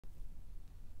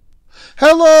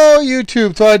Hello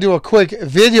YouTube, thought I'd do a quick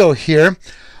video here.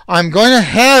 I'm going to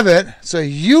have it so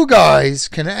you guys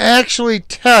can actually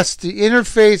test the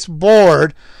interface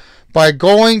board by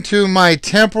going to my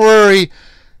temporary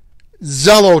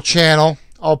Zello channel.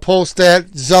 I'll post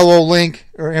that Zello link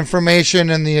or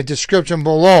information in the description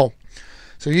below.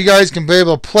 So you guys can be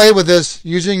able to play with this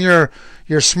using your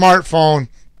smartphone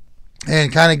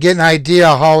and kind of get an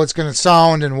idea how it's going to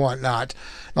sound and whatnot.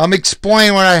 Let me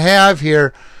explain what I have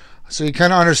here so you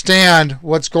kind of understand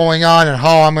what's going on and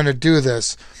how I'm going to do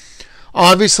this.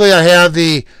 Obviously, I have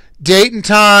the date and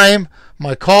time,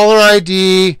 my caller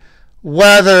ID,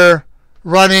 weather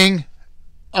running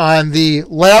on the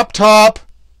laptop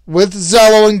with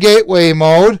Zello and gateway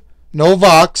mode, no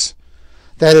Vox.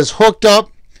 That is hooked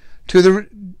up to the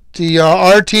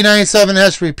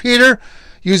RT97S repeater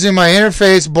using my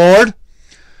interface board.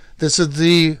 This is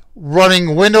the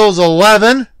running Windows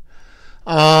 11.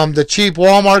 The cheap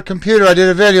Walmart computer I did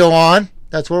a video on.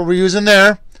 That's what we're using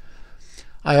there.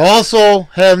 I also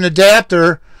have an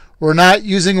adapter. We're not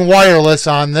using wireless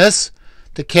on this.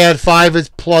 The CAD5 is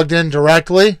plugged in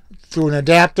directly through an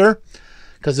adapter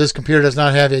because this computer does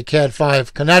not have a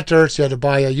CAD5 connector, so you had to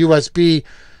buy a USB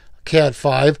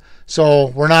CAD5. So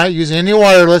we're not using any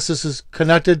wireless. This is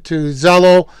connected to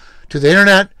Zello, to the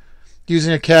internet,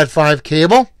 using a CAD5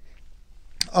 cable.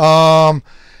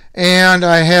 And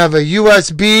I have a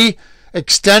USB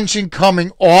extension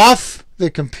coming off the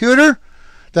computer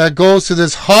that goes to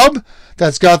this hub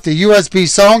that's got the USB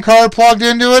sound card plugged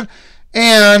into it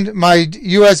and my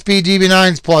USB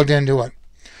DB9's plugged into it.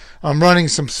 I'm running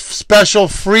some special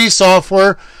free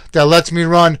software that lets me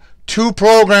run 2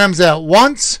 programs at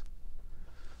once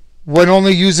when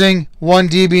only using 1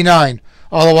 DB9.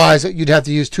 Otherwise, you'd have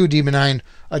to use 2 DB9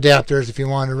 adapters if you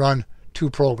wanted to run 2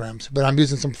 programs. But I'm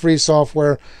using some free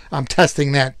software. I'm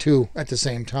testing that too at the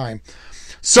same time.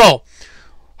 So,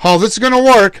 how this is going to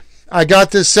work, I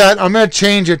got this set. I'm going to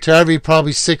change it to every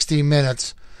probably 60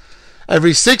 minutes.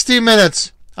 Every 60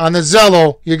 minutes on the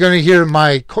Zello, you're going to hear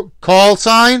my call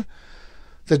sign,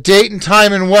 the date and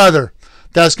time and weather.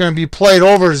 That's going to be played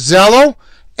over Zello,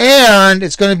 and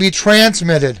it's going to be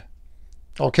transmitted,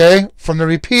 okay, from the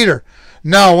repeater.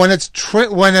 Now, when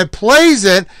it plays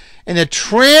it and it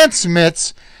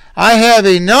transmits, I have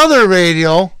another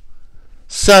radio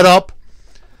set up,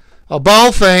 a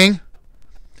Baofeng,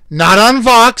 not on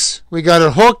Vox. We got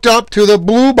it hooked up to the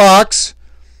blue box,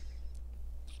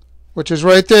 which is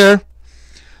right there.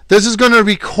 This is going to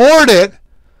record it,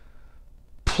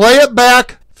 play it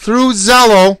back through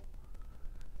Zello,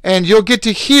 and you'll get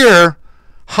to hear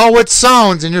how it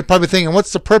sounds. And you're probably thinking,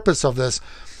 what's the purpose of this?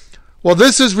 Well,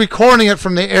 this is recording it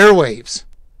from the airwaves.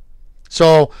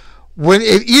 So even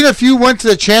if you went to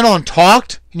the channel and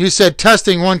talked, and you said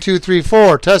testing 1 2 3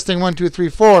 4, testing 1 2 3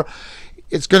 4,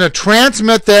 it's going to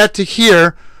transmit that to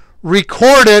here,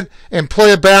 record it, and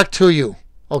play it back to you.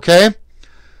 Okay?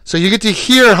 So you get to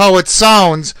hear how it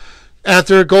sounds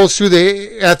after it goes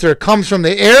through after it comes from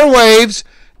the airwaves,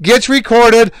 gets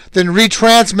recorded, then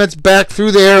retransmits back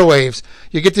through the airwaves.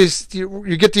 You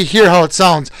get to hear how it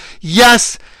sounds.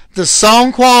 Yes, the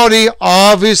sound quality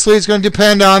obviously is going to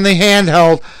depend on the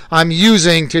handheld I'm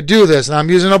using to do this. And I'm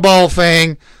using a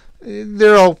Baofeng.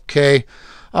 They're okay.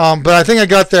 But I think I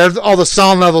got all the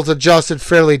sound levels adjusted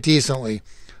fairly decently.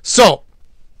 So,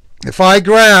 if I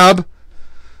grab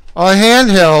a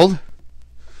handheld,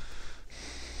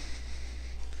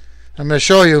 I'm going to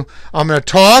show you. I'm going to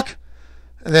talk,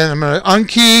 and then I'm going to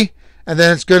unkey, and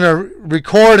then it's going to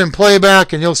record and play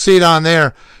back, and you'll see it on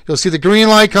there. You'll see the green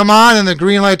light come on and the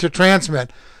green light to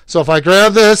transmit. So if I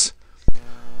grab this,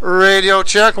 radio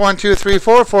check, 1 2 3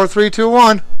 4 4 3 2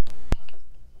 1.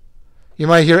 You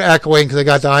might hear echoing because I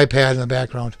got the iPad in the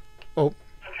background. Oh.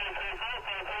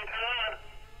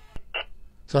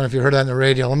 So I don't know if you heard that in the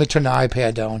radio. Let me turn the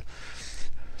iPad down.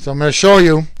 So I'm going to show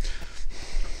you.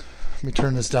 Let me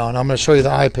turn this down. I'm going to show you the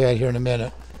iPad here in a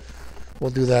minute.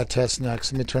 We'll do that test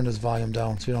next. Let me turn this volume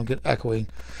down so you don't get echoing.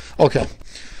 Okay.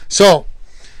 So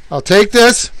I'll take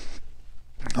this.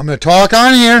 I'm going to talk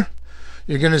on here.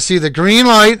 You're going to see the green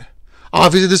light.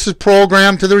 Obviously, this is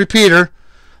programmed to the repeater.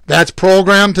 That's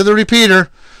programmed to the repeater.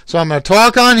 So I'm going to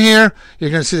talk on here. You're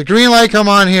going to see the green light come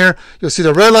on here. You'll see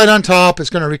the red light on top. It's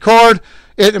going to record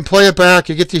it and play it back.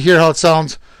 You get to hear how it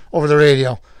sounds over the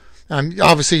radio. I'm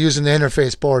obviously using the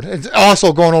interface board. It's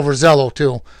also going over Zello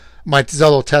too, my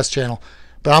Zello test channel.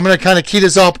 But I'm going to kind of key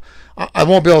this up. I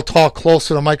won't be able to talk close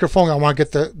to the microphone. I want to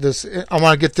get this. I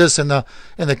want to get this in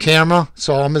the camera.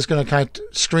 So I'm just going to kind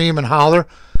of scream and holler.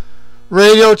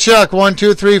 Radio check 1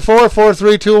 2 3 4 4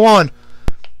 3 2 1.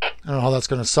 I don't know how that's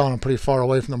going to sound. I'm pretty far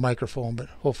away from the microphone, but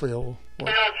hopefully it will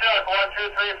Check 1, 2,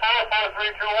 3, 4, 4, 3,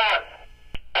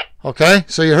 2, 1. Okay,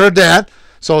 so you heard that.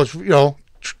 So it's, you know,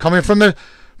 coming from the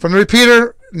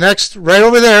repeater next, right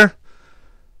over there,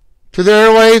 to the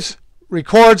airwaves,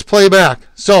 records, playback.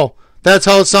 So that's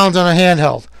how it sounds on a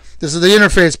handheld. This is the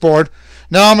interface board.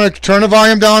 Now I'm going to turn the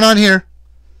volume down on here.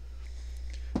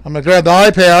 I'm going to grab the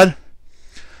iPad,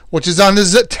 which is on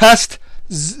the test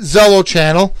Zello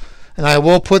channel, and I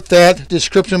will put that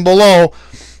description below.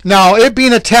 Now, it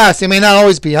being a test, it may not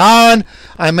always be on.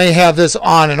 I may have this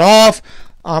on and off.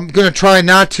 I'm going to try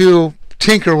not to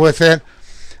tinker with it.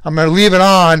 I'm going to leave it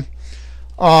on.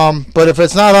 But if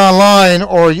it's not online,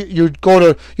 or you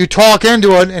talk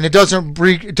into it and it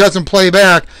doesn't play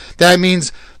back, that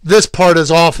means this part is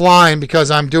offline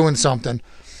because I'm doing something.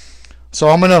 So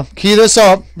I'm going to key this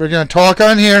up. We're going to talk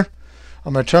on here.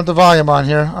 I'm going to turn the volume on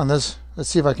here on this. Let's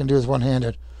see if I can do this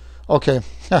one-handed. Okay.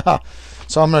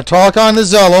 So I'm going to talk on the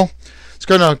Zello. It's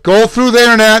going to go through the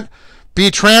internet,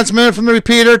 be transmitted from the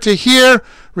repeater to here,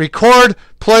 record,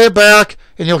 play it back,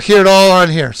 and you'll hear it all on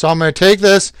here. So I'm going to take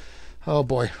this. Oh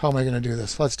boy, how am I going to do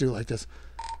this? Let's do it like this.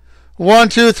 1,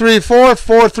 2, 3, 4,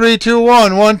 4, 3, 2,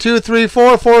 1. 1, 2, 3,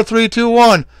 4, 4, 3, 2,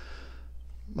 1. I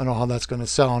don't know how that's going to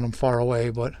sound. I'm far away,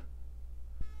 but. 1,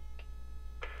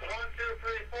 2, 3,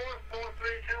 4, 4, 3,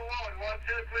 2, 1. 1,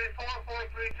 2, 3, 4, 4,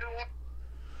 3, 2, 1.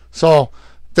 So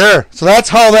there. So that's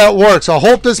how that works. I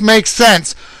hope this makes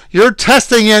sense. You're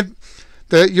testing it.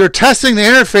 You're testing the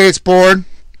interface board.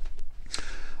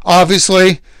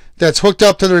 Obviously, that's hooked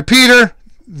up to the repeater.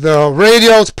 The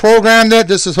radio's programmed it.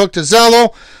 This is hooked to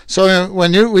Zello. So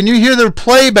when you hear the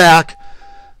playback,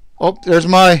 oh, there's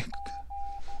my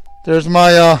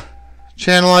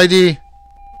channel ID.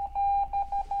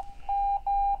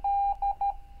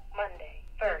 Monday,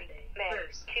 Thursday, May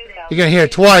 2000. You're gonna hear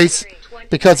it twice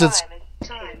because it's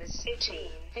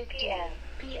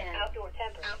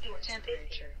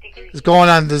it's going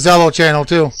on the Zello channel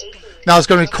too. Now it's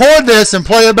going to record this and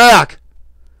play it back.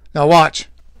 Now watch.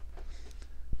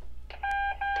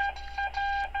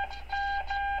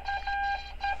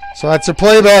 So that's a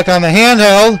playback on the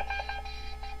handheld.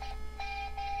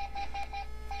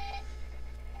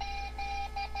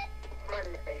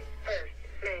 Monday, 1st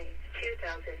May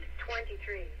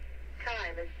 2023.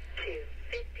 Time is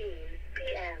 2:15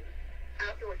 p.m.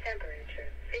 Outdoor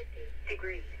temperature 50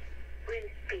 degrees.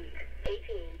 Wind speed 18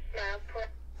 miles per.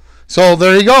 So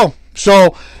there you go.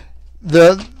 So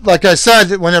like I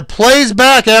said, when it plays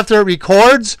back after it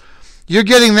records, you're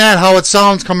getting that how it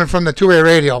sounds coming from the two-way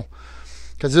radio.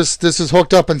 Because this is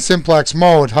hooked up in simplex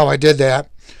mode, how I did that.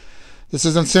 This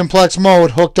is in simplex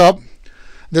mode, hooked up.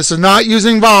 This is not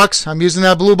using Vox. I'm using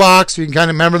that blue box. You can kind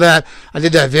of remember that. I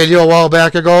did that video a while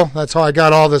back ago. That's how I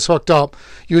got all this hooked up.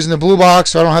 Using the blue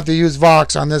box, so I don't have to use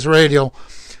Vox on this radio.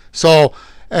 So,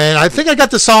 and I think I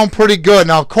got the sound pretty good.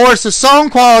 Now, of course, the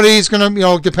sound quality is going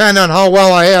to, depend on how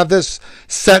well I have this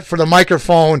set for the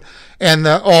microphone and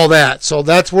all that. So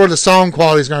that's where the sound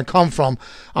quality is going to come from,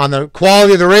 on the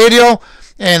quality of the radio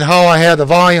and how I have the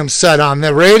volume set on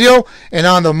the radio and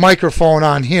on the microphone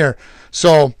on here.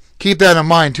 So keep that in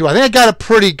mind too. I think I got it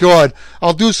pretty good.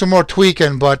 I'll do some more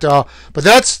tweaking, but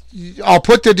that's, I'll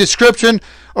put the description,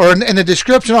 or in the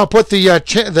description I'll put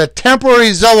the temporary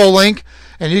Zello link,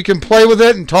 and you can play with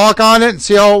it and talk on it and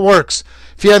see how it works.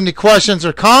 If you have any questions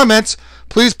or comments,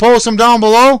 please post them down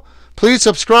below. Please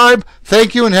subscribe.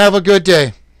 Thank you and have a good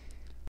day.